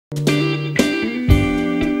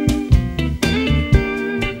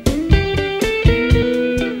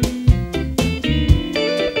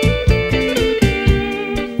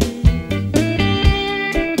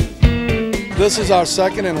This is our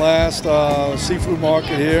second and last seafood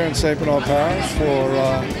market here in St. Bernard Parish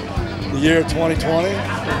for the year 2020.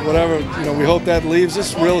 Whatever, we hope that leaves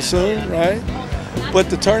us real soon, right? But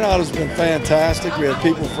the turnout has been fantastic. We have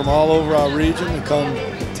people from all over our region to come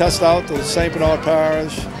test out the St. Bernard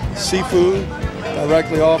Parish seafood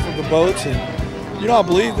directly off of the boats. And I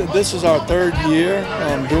believe that this is our third year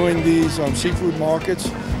doing these seafood markets.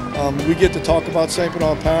 We get to talk about St.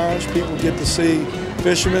 Bernard Parish. People get to see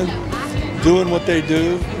fishermen doing what they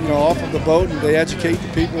do, off of the boat, and they educate the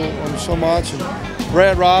people so much. And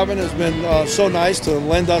Brad Robin has been so nice to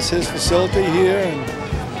lend us his facility here,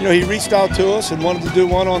 and he reached out to us and wanted to do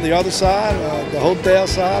one on the other side, the Hopedale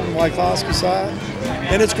side and Wyckoski side,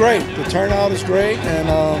 and it's great. The turnout is great,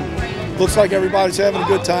 and looks like everybody's having a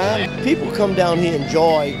good time. People come down here and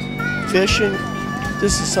enjoy fishing.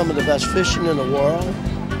 This is some of the best fishing in the world,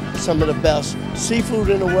 some of the best seafood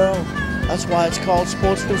in the world. That's why it's called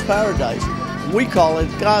Sportsman's Paradise. We call it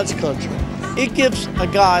God's country. It gives a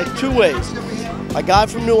guy two ways. A guy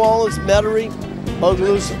from New Orleans, Metairie,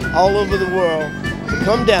 Bogalusa, all over the world, to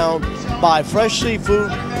come down, buy fresh seafood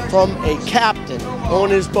from a captain on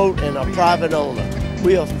his boat and a private owner.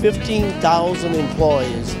 We have 15,000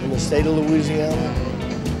 employees in the state of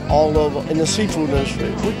Louisiana, all over in the seafood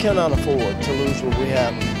industry. We cannot afford to lose what we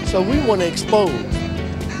have. So we want to expose.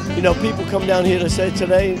 People come down here to say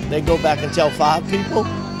today, they go back and tell 5 people,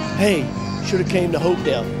 hey, should have came to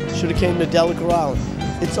Hopedale, should have came to Delaware Island.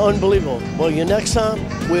 It's unbelievable. Well, your next time,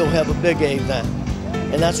 we'll have a big event.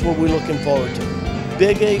 And that's what we're looking forward to.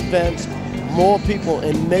 Big events, more people,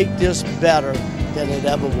 and make this better than it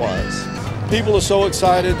ever was. People are so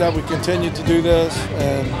excited that we continue to do this,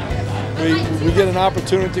 and we get an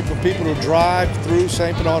opportunity for people to drive through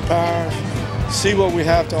St. Bernard Parish, see what we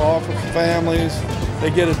have to offer for families. They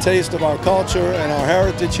get a taste of our culture and our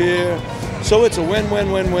heritage here. So it's a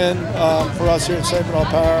win-win-win-win for us here in St. Bernard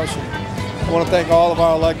Parish. I want to thank all of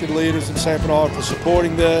our elected leaders in St. Bernard for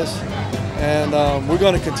supporting this. And we're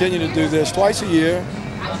going to continue to do this twice a year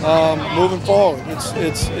moving forward.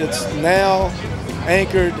 It's now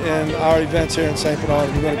anchored in our events here in St. Bernard,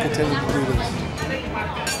 and we're going to continue to do this.